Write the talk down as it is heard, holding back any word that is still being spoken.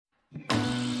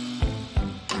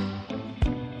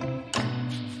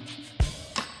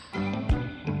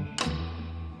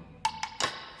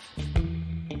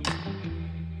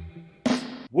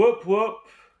Whoop whoop,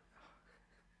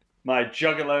 my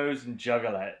juggalos and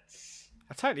juggalettes.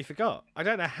 I totally forgot. I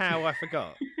don't know how I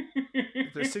forgot.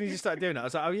 But as soon as you started doing it, I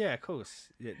was like, oh yeah, of course.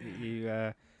 You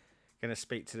going to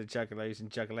speak to the juggalos and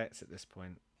juggalettes at this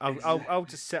point. I'll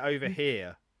just sit over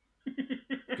here,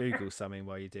 Google something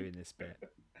while you're doing this bit.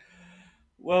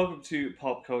 Welcome to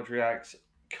Pop Culture Reacts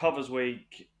Covers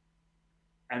Week,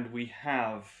 and we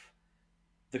have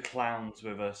the clowns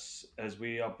with us as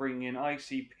we are bringing in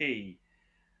ICP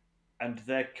and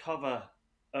their cover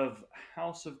of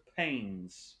House of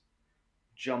Pain's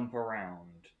Jump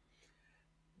Around.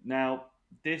 Now,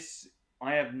 this,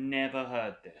 I have never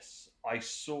heard this. I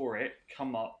saw it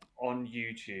come up on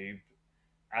YouTube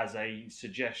as a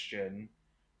suggestion,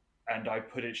 and I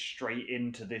put it straight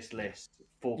into this list.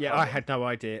 Yeah, I had no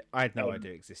idea. I had no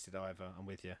idea it existed either. I'm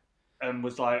with you. And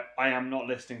was like, I am not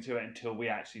listening to it until we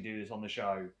actually do this on the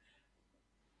show,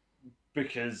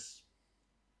 because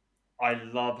I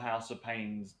love House of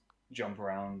Pain's Jump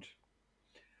Around.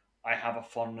 I have a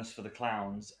fondness for the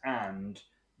clowns, and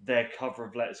their cover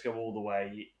of Let's Go All the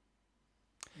Way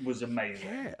was amazing.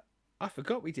 Yeah, I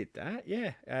forgot we did that.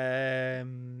 Yeah,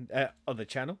 on the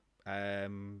channel. I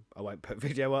won't put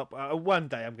video up. One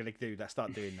day I'm going to do that.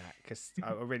 Start doing that because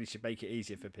I really should make it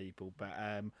easier for people. But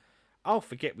I'll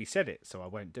forget we said it, so I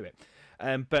won't do it.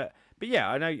 But yeah,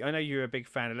 I know you're a big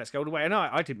fan of Let's Go All the Way, and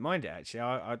I didn't mind it actually.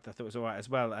 I thought it was all right as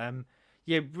well.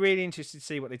 Yeah, really interested to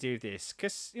see what they do with this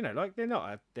because like they're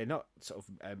not sort of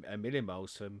a million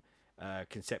miles from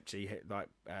conceptually like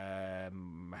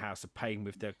House of Pain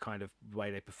with the kind of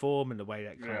way they perform and the way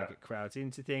that kind of get crowds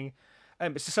into things.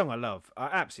 It's a song I love. I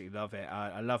absolutely love it.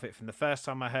 I love it from the first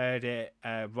time I heard it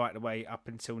right away up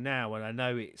until now, and I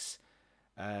know it's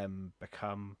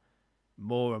become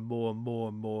more and more and more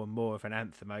and more and more of an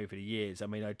anthem over the years. I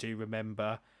mean, I do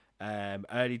remember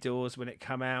early doors when it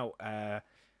came out,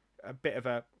 a bit of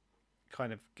a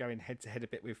kind of going head to head a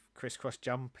bit with Crisscross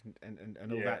Jump and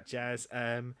all that jazz.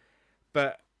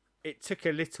 But it took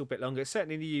a little bit longer,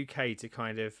 certainly in the UK, to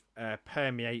kind of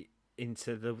permeate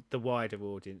into the wider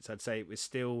audience. I'd say it was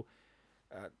still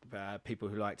people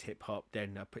who liked hip hop,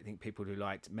 then I think people who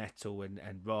liked metal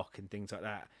and rock and things like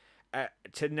that.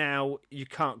 To now, you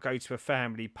can't go to a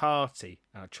family party.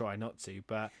 I try not to,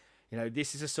 but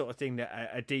this is the sort of thing that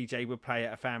a DJ would play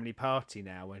at a family party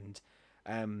now, and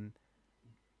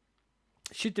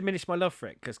should diminish my love for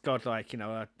it because God, I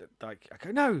go,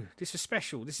 no, this is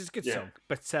special. This is a good song,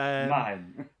 but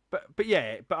mine. But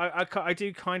yeah, but I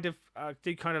do kind of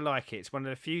like it. It's one of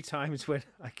the few times when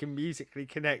I can musically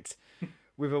connect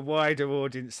with a wider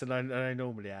audience than I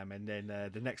normally am. And then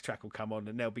the next track will come on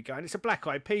and they'll be going, it's a Black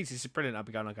Eyed Peas. This is brilliant. I'll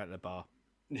be going, I'll go to the bar.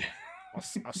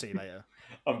 I'll see you later.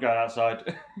 I'm going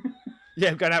outside. Yeah,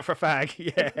 I'm going out for a fag.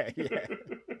 Yeah.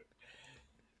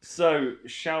 So,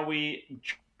 shall we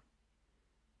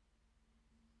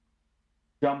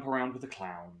jump around with the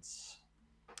clowns?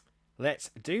 Let's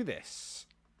do this.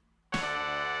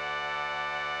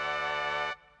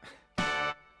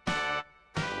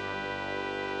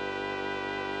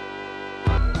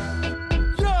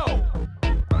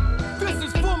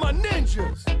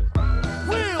 Ninjas,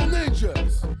 real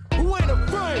ninjas, who ain't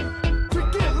afraid to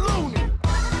get loony.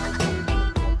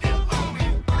 Get loony.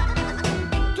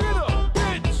 Get up,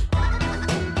 bitch.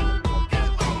 Get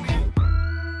loony.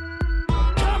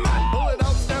 Come on. Pull it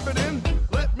out, snap it in.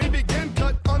 Let me begin.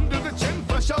 Cut under the chin,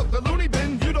 fresh out the loony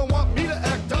bin. You don't want me to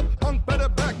act up. Punk better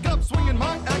back up. Swinging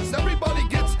my axe, everybody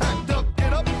gets hacked up.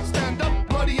 Get up, stand up,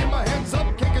 bloody in my hands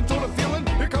up. Can't control the feeling.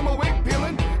 Here come a wig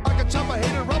peeling. I can chop a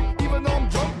hater up, even though I'm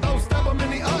drunk.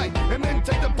 And then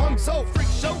take the punk so freak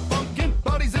show funkin',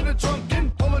 bodies in the trunkin',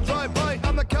 pull a drive by,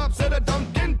 I'm the cops at a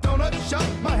Dunkin' Donut shop,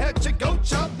 my head chick go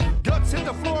chop, guts hit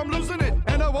the floor, I'm losing it,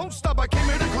 and I won't stop, I came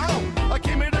here to clown,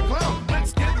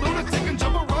 let's get lunatic and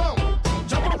jump around,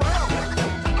 jump around,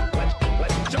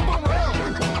 jump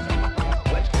around,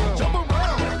 jump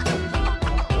around,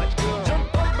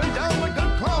 jump up and down like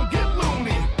a clown, get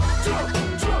loony, jump,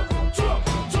 jump, jump,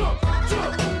 jump, jump,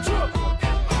 jump,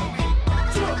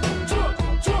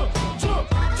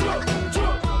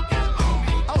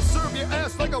 I'll serve your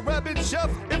ass like a rabid chef.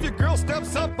 If your girl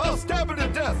steps up, I'll stab her to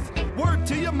death. Word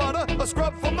to your mother, a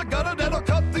scrub from the gutter that'll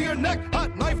cut through your neck,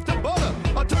 hot knife to butter.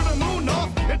 I'll turn the moon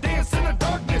off and dance in the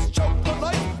darkness. Choke the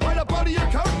life right up out of your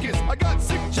carcass. I got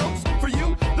sick jokes for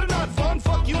you, they're not fun.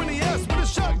 Fuck you in the ass with a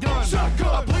shotgun.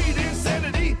 I bleed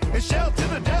insanity and shout to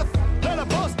the death. Then I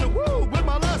bust a woo with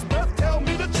my last breath. Tell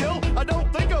me to chill, I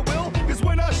don't think I will. Cause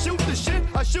when I shoot the shit,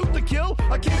 I shoot to kill.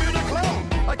 I came here to clown,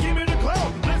 I came here to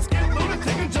clown. Let's get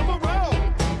lunatic and jump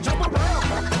around, jump around,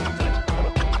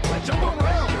 jump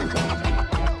around,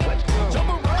 jump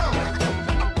around,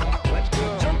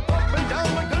 jump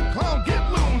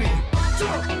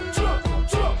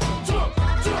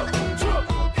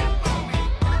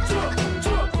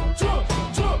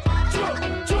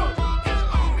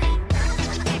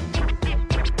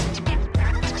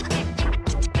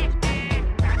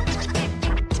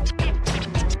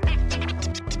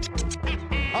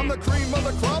I'm the cream of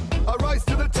the crop, I rise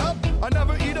to the top. I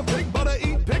never eat a pig, but I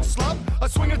eat pig slop. I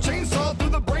swing a chainsaw through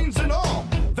the brains and all,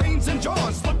 veins and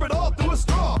jaws, slip it all through a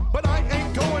straw. But I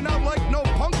ain't going out like no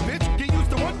punk bitch. Get used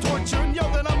to one torture and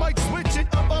yell that I might switch it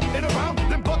up and around.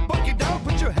 Then buck you down,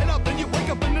 put your head out, then you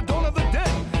wake up in the dawn of the dead.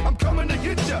 I'm coming to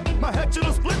get ya, my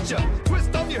hatchet'll split ya.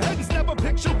 Twist off your head and snap a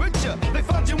picture with ya. They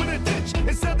found you in a ditch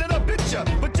and said that I bit ya.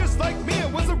 But just like me,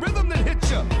 it was a rhythm that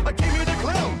hit ya. I came here to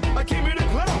clown, I came here to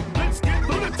clown. Let's get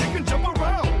lunatic and jump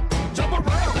around. Jump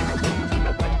around.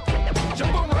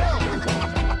 Jump around.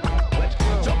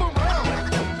 Jump around.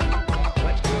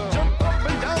 Jump up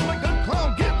and down like a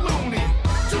clown, get loony.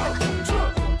 Jump,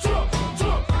 jump, jump,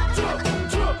 jump, jump,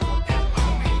 jump. Get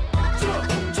loony. Jump,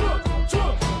 jump,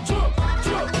 jump, jump,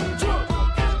 jump, jump.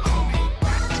 Get loony.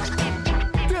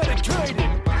 Dedicated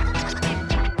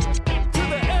to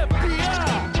the FBI.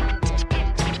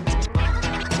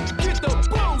 Get the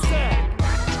Bozak.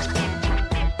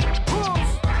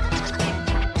 Pulse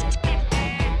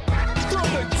from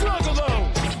the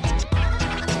Juggalos.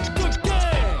 The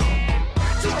gang.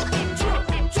 Jump, jump,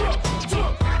 jump, jump,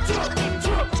 jump,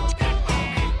 jump. Get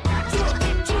loony.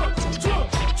 Jump, jump, jump,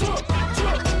 jump,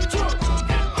 jump, jump.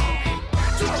 Get loony.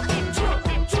 Jump, jump,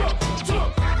 jump,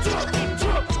 jump, jump,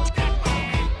 jump. Get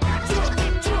loony.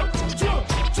 Jump, jump, jump,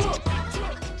 jump,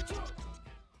 jump, jump.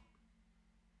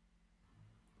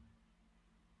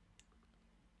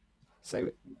 So,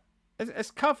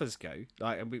 as covers go,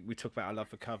 like, and we talk about our love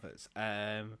for covers.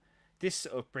 This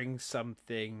sort of brings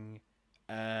something.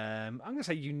 I'm going to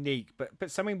say unique,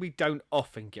 but something we don't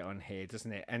often get on here,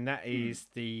 doesn't it? And that is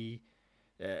the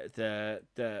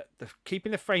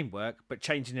keeping the framework but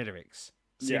changing the lyrics.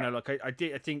 So, Yeah. you know, like I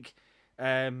think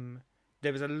there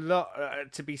was a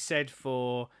lot to be said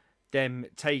for them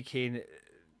taking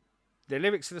the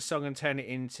lyrics of the song and turn it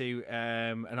into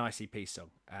an ICP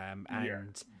song.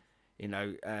 And you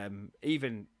know,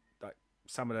 even like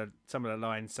some of the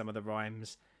lines, some of the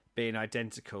rhymes being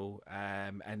identical,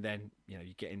 and then you know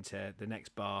you get into the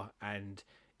next bar and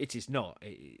it is not.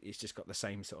 It's just got the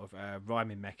same sort of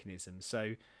rhyming mechanism.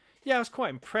 So yeah, I was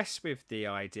quite impressed with the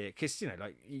idea because you know,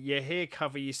 like you hear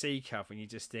cover, you see cover, and you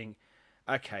just think,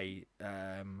 okay,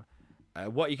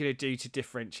 what are you going to do to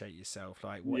differentiate yourself?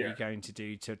 Like, what are you going to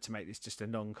do to make this just a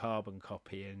non-carbon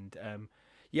copy? And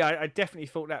yeah, I definitely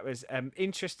thought that was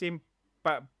interesting,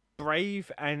 but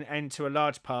brave, and to a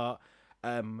large part,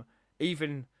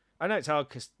 even I know it's hard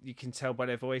because you can tell by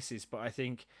their voices, but I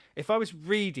think if I was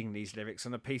reading these lyrics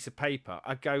on a piece of paper,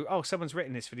 I'd go, "Oh, someone's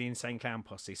written this for the Insane Clown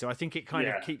Posse." So I think it kind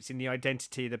of keeps in the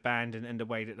identity of the band and the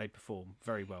way that they perform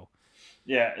very well.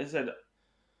 Yeah, as I said,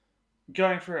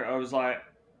 going through it, I was like,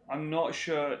 I'm not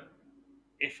sure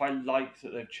if I like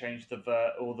that they've changed the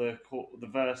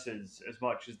verses as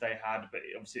much as they had, but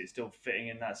obviously it's still fitting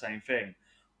in that same thing.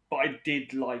 But I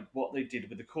did like what they did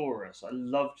with the chorus. I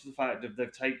loved the fact that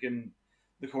they've taken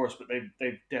the chorus, but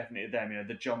they've definitely them. You know,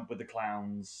 the jump with the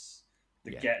clowns,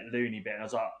 the get loony bit. And I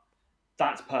was like,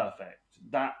 that's perfect.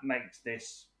 That makes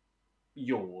this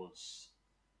yours.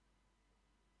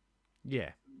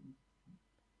 Yeah,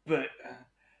 but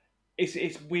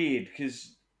it's weird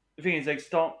because the thing is, they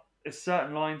start there's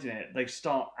certain lines in it. They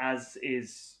start as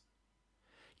is.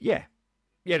 Yeah.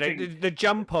 The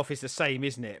jump off is the same,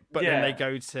 isn't it? But then they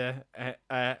go to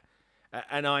an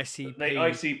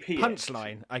ICP,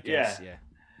 punchline, I guess. Yeah.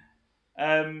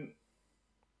 I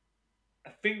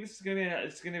think this is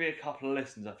gonna be a couple of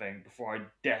listens. I think before I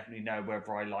definitely know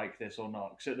whether I like this or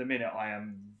not. Because at the minute I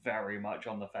am very much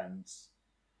on the fence.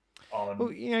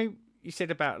 Well, you know, you said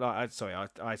about like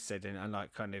I said and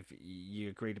like kind of you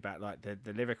agreed about like the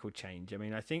lyrical change. I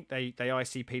mean, I think they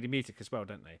ICP the music as well,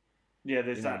 don't they? Yeah,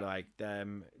 there's that. Like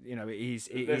you know, it is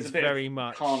a bit very of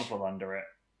much carnival under it.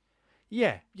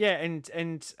 Yeah,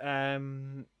 and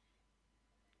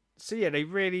so yeah, they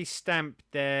really stamp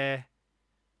their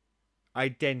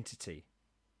identity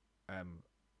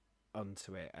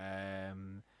onto it.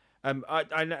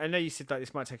 I know you said like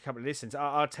this might take a couple of listens.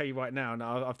 I'll tell you right now, and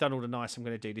I've done all the nice I'm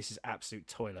going to do. This is absolute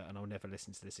toilet, and I'll never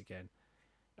listen to this again.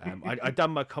 I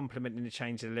done my compliment in the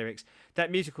change of the lyrics.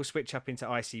 That musical switch up into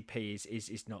ICP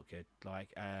is not good.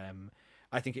 Like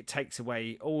I think it takes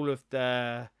away all of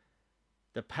the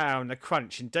power and the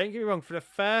crunch. And don't get me wrong, for the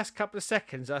first couple of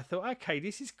seconds, I thought, okay,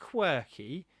 this is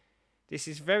quirky. This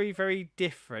is very, very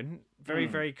different. Very,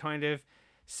 very kind of,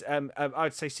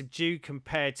 I'd say subdued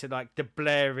compared to like the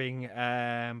blaring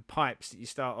pipes that you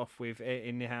start off with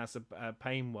in the House of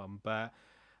Pain one. But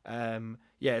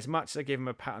yeah, as much as I give him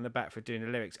a pat on the back for doing the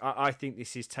lyrics, I think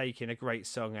this is taking a great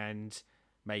song and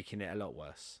making it a lot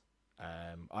worse.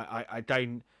 I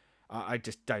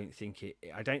just don't think it.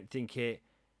 I don't think it.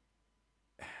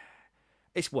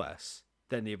 It's worse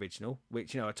than the original,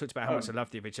 which I talked about how Oh, much I love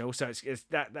the original, so it's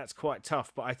that's quite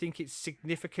tough. But I think it's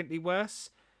significantly worse.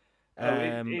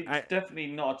 it's definitely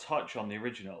not a touch on the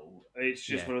original. It's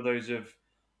just Yeah, one of those of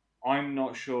I'm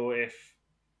not sure if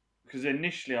because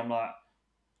initially I'm like,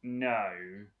 no,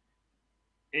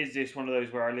 is this one of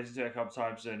those where I listen to it a couple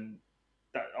times and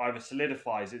that either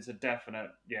solidifies it's a definite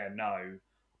yeah no,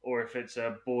 or if it's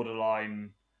a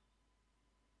borderline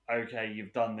okay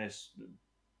you've done this,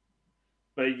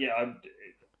 but yeah.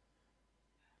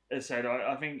 As I said,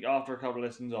 I think after a couple of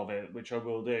listens of it, which I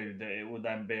will do, that it will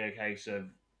then be a case of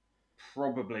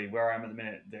probably where I am at the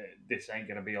minute that this ain't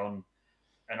going to be on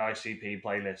an ICP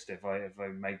playlist if I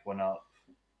make one up.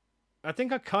 I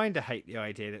think I kind of hate the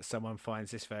idea that someone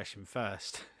finds this version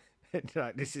first.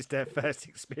 Like this is their first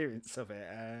experience of it.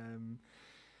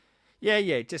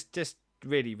 Yeah, just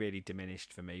really, really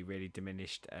diminished for me. Really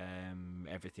diminished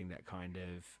everything that kind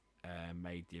of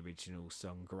made the original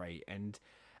song great. And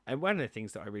one of the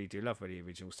things that I really do love about the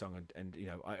original song, and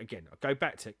I go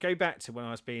back to when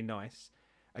I was being nice.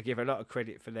 I give a lot of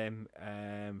credit for them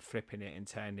flipping it and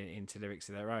turning it into lyrics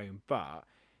of their own, but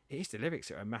it is the lyrics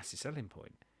that are a massive selling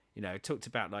point. Talked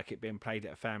about like it being played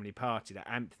at a family party, that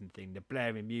anthem thing, the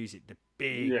blaring music,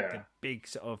 Yeah, the big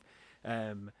sort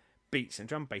of beats and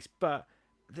drum bass. But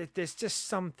there's just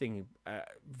something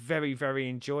very, very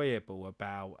enjoyable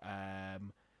about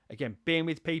again being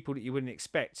with people that you wouldn't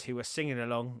expect, who are singing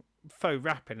along, faux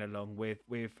rapping along with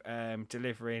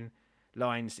delivering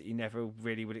lines that you never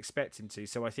really would expect them to.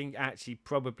 So I think actually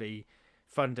probably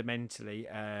fundamentally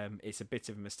it's a bit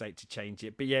of a mistake to change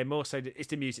it. But yeah, more so it's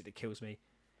the music that kills me.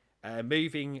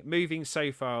 Moving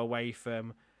so far away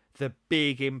from the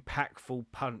big impactful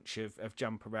punch of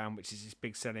Jump Around, which is his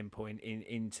big selling point,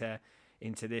 into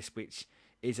this, which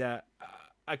is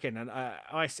again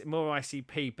more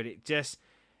ICP, but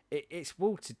it's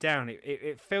watered down.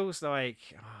 It feels like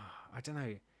I don't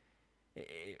know.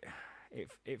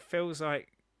 It feels like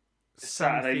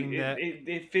Saturday. something that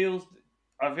It feels.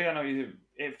 I think I know you.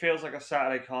 It feels like a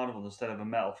Saturday carnival instead of a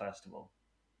metal festival.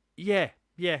 yeah,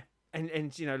 and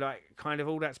like kind of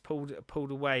all that's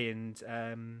pulled away,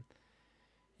 and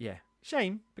yeah,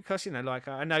 shame because like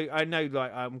I know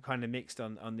like I'm kind of mixed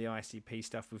on the ICP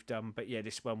stuff we've done, but yeah,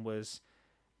 this one was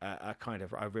a kind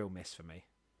of a real miss for me.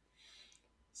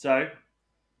 So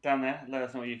down there, let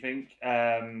us know what you think.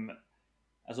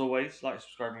 As always, like,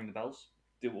 subscribe, ring the bells,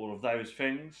 do all of those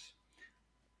things,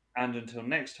 and until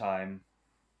next time,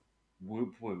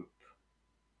 whoop whoop.